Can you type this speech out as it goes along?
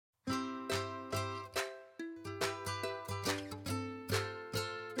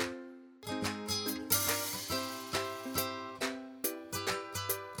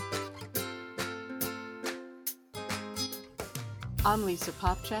I'm Lisa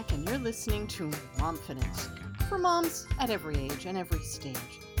Popchak, and you're listening to Momfidence, for moms at every age and every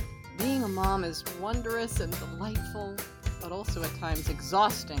stage. Being a mom is wondrous and delightful, but also at times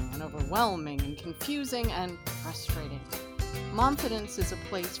exhausting and overwhelming and confusing and frustrating. Momfidence is a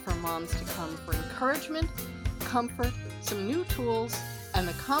place for moms to come for encouragement, comfort, some new tools, and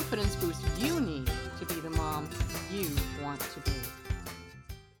the confidence boost you need to be the mom you want to be.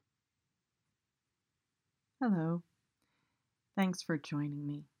 Hello. Thanks for joining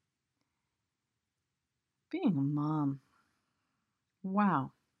me. Being a mom,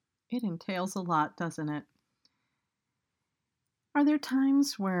 wow, it entails a lot, doesn't it? Are there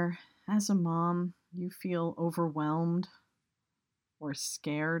times where, as a mom, you feel overwhelmed or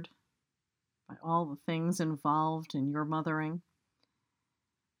scared by all the things involved in your mothering?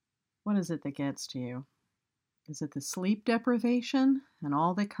 What is it that gets to you? Is it the sleep deprivation and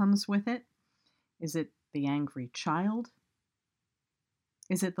all that comes with it? Is it the angry child?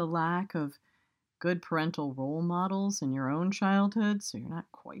 Is it the lack of good parental role models in your own childhood, so you're not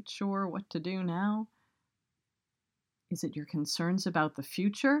quite sure what to do now? Is it your concerns about the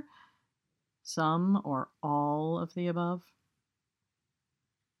future? Some or all of the above?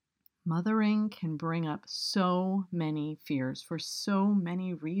 Mothering can bring up so many fears for so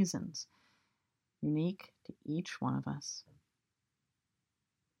many reasons, unique to each one of us.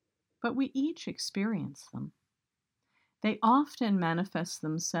 But we each experience them. They often manifest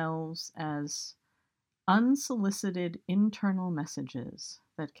themselves as unsolicited internal messages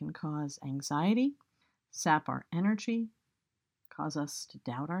that can cause anxiety, sap our energy, cause us to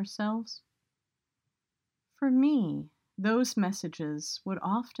doubt ourselves. For me, those messages would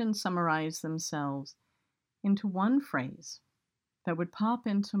often summarize themselves into one phrase that would pop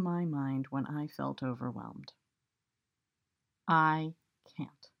into my mind when I felt overwhelmed. I can't.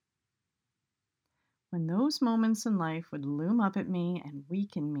 When those moments in life would loom up at me and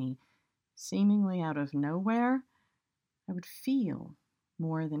weaken me, seemingly out of nowhere, I would feel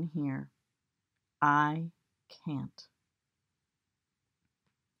more than hear. I can't.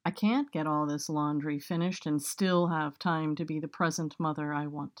 I can't get all this laundry finished and still have time to be the present mother I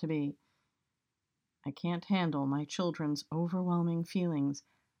want to be. I can't handle my children's overwhelming feelings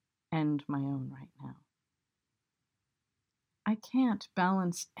and my own right now. I can't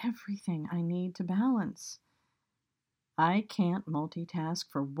balance everything I need to balance. I can't multitask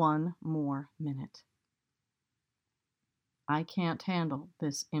for one more minute. I can't handle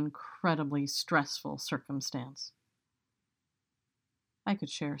this incredibly stressful circumstance. I could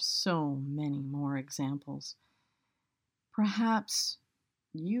share so many more examples. Perhaps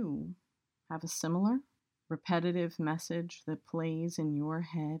you have a similar, repetitive message that plays in your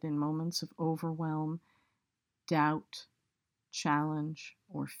head in moments of overwhelm, doubt, challenge,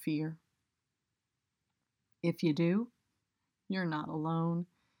 or fear. If you do, you're not alone.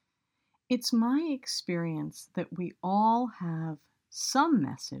 It's my experience that we all have some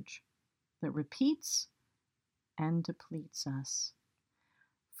message that repeats and depletes us.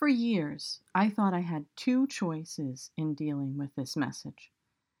 For years, I thought I had two choices in dealing with this message.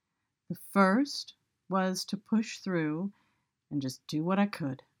 The first was to push through and just do what I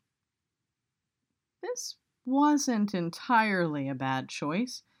could. This wasn't entirely a bad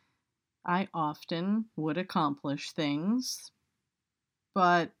choice. I often would accomplish things,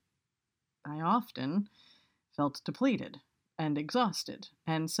 but I often felt depleted and exhausted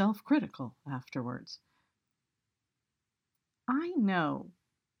and self-critical afterwards. I know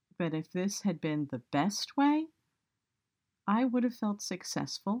that if this had been the best way, I would have felt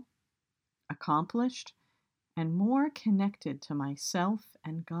successful, accomplished, and more connected to myself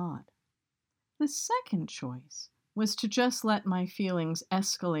and God. The second choice was to just let my feelings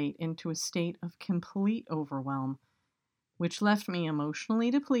escalate into a state of complete overwhelm, which left me emotionally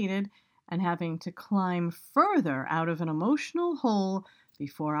depleted and having to climb further out of an emotional hole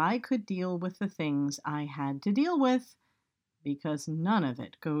before I could deal with the things I had to deal with, because none of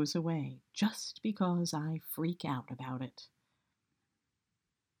it goes away just because I freak out about it.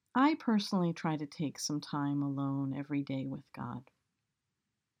 I personally try to take some time alone every day with God.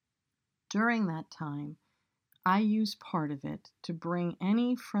 During that time, I use part of it to bring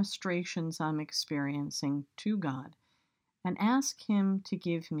any frustrations I'm experiencing to God and ask Him to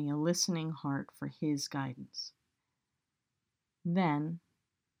give me a listening heart for His guidance. Then,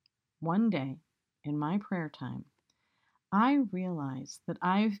 one day, in my prayer time, I realized that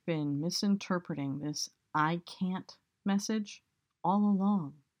I've been misinterpreting this "I can't" message all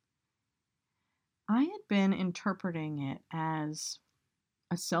along. I had been interpreting it as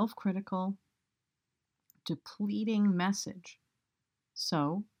a self-critical, depleting message,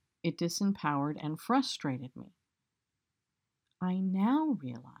 so it disempowered and frustrated me. I now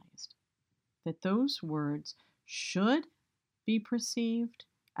realized that those words should be perceived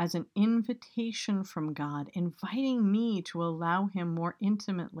as an invitation from God, inviting me to allow Him more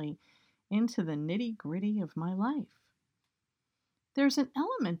intimately into the nitty gritty of my life. There's an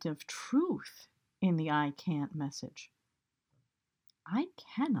element of truth in the I can't message. I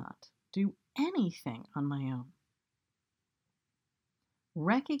cannot do anything on my own.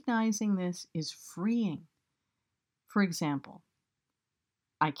 Recognizing this is freeing. For example,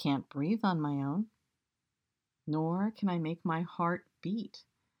 I can't breathe on my own, nor can I make my heart beat.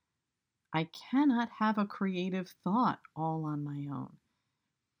 I cannot have a creative thought all on my own.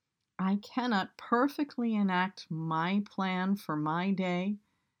 I cannot perfectly enact my plan for my day,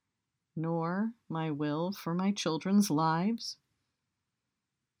 nor my will for my children's lives.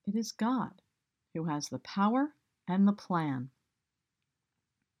 It is God who has the power and the plan.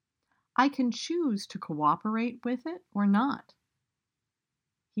 I can choose to cooperate with it or not.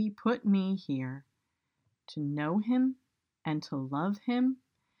 He put me here to know Him and to love Him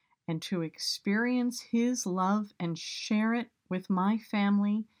and to experience His love and share it with my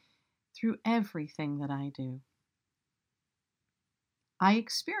family through everything that I do. I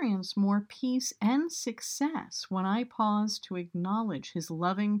experience more peace and success when I pause to acknowledge His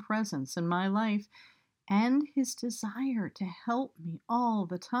loving presence in my life and His desire to help me all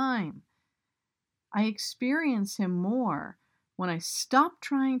the time. I experience Him more when I stop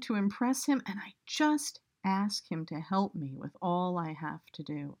trying to impress Him and I just ask Him to help me with all I have to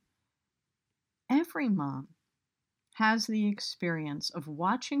do. Every mom has the experience of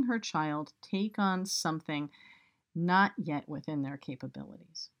watching her child take on something not yet within their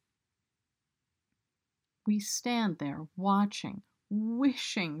capabilities. We stand there watching,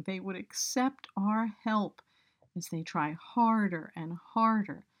 wishing they would accept our help as they try harder and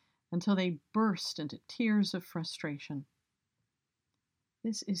harder until they burst into tears of frustration.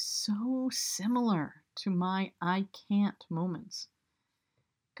 This is so similar to my I can't moments.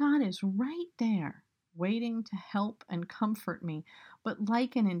 God is right there, waiting to help and comfort me, but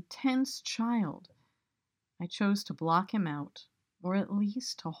like an intense child, I chose to block Him out, or at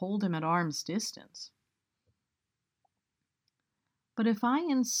least to hold Him at arm's distance. But if I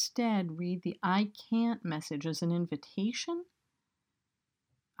instead read the I can't message as an invitation,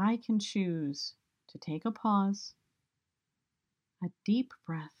 I can choose to take a pause, a deep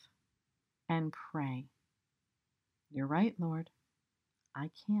breath, and pray. You're right, Lord. I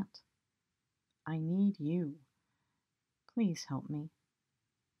can't. I need You. Please help me.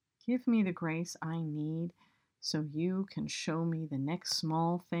 Give me the grace I need so You can show me the next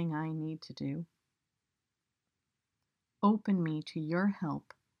small thing I need to do. Open me to Your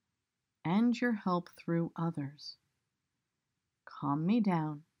help and Your help through others. Calm me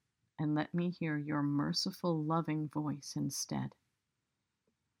down and let me hear Your merciful, loving voice instead.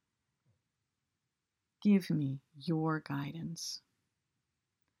 Give me Your guidance.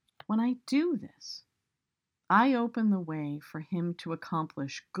 When I do this, I open the way for Him to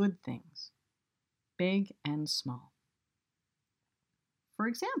accomplish good things, big and small. For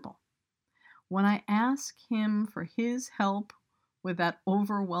example, when I ask Him for His help with that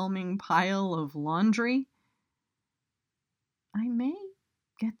overwhelming pile of laundry, I may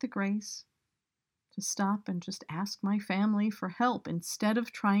get the grace to stop and just ask my family for help instead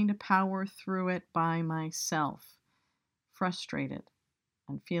of trying to power through it by myself, frustrated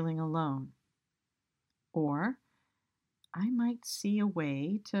and feeling alone. Or I might see a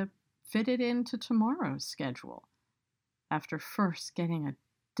way to fit it into tomorrow's schedule after first getting a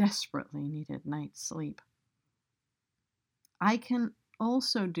desperately needed night's sleep. I can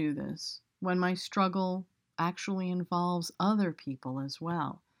also do this when my struggle actually involves other people as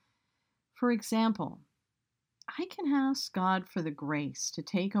well. For example, I can ask God for the grace to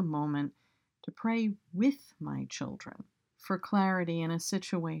take a moment to pray with my children for clarity in a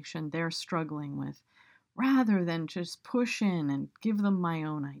situation they're struggling with, rather than just push in and give them my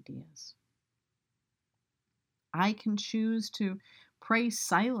own ideas. I can choose to pray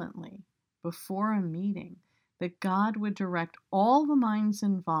silently before a meeting that God would direct all the minds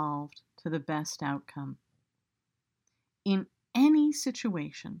involved to the best outcome. In any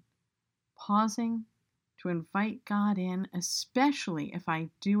situation, pausing to invite God in, especially if I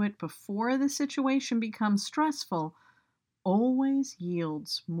do it before the situation becomes stressful, always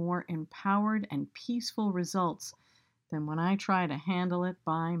yields more empowered and peaceful results than when I try to handle it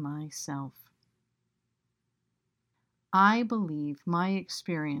by myself. I believe my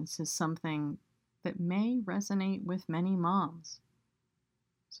experience is something that may resonate with many moms.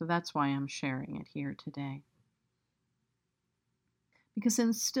 So that's why I'm sharing it here today. Because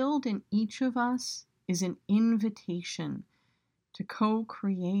instilled in each of us is an invitation to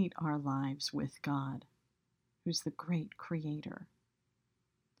co-create our lives with God, who's the great creator.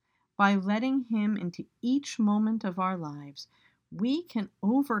 By letting Him into each moment of our lives, we can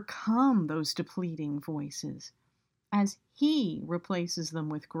overcome those depleting voices as He replaces them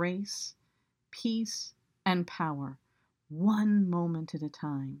with grace, peace, and power, one moment at a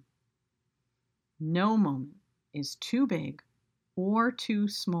time. No moment is too big or too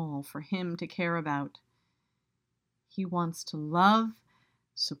small for Him to care about. He wants to love,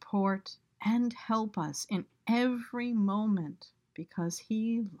 support, and help us in every moment because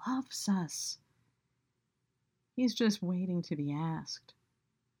He loves us. He's just waiting to be asked.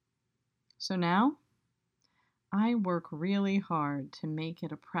 So now, I work really hard to make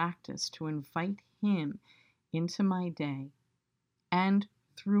it a practice to invite Him into my day and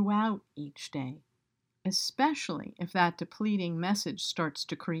throughout each day, especially if that depleting message starts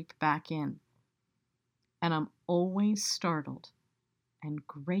to creep back in. And I'm always startled and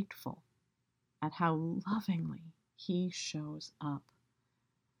grateful at how lovingly He shows up.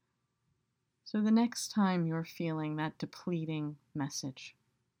 So the next time you're feeling that depleting message,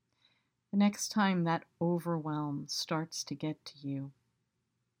 the next time that overwhelm starts to get to you,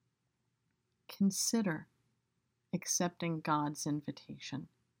 consider accepting God's invitation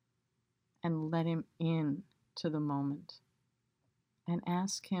and let Him in to the moment and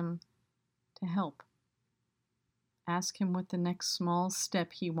ask Him to help. Ask Him what the next small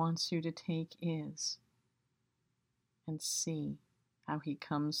step He wants you to take is, and see how He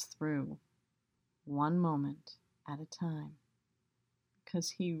comes through one moment at a time,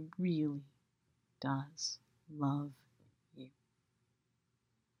 because He really does love you.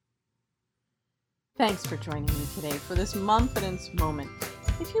 Thanks for joining me today for this Momfidence moment.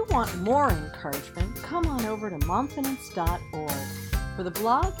 If you want more encouragement, come on over to momfidence.org for the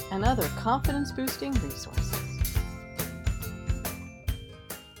blog and other confidence-boosting resources.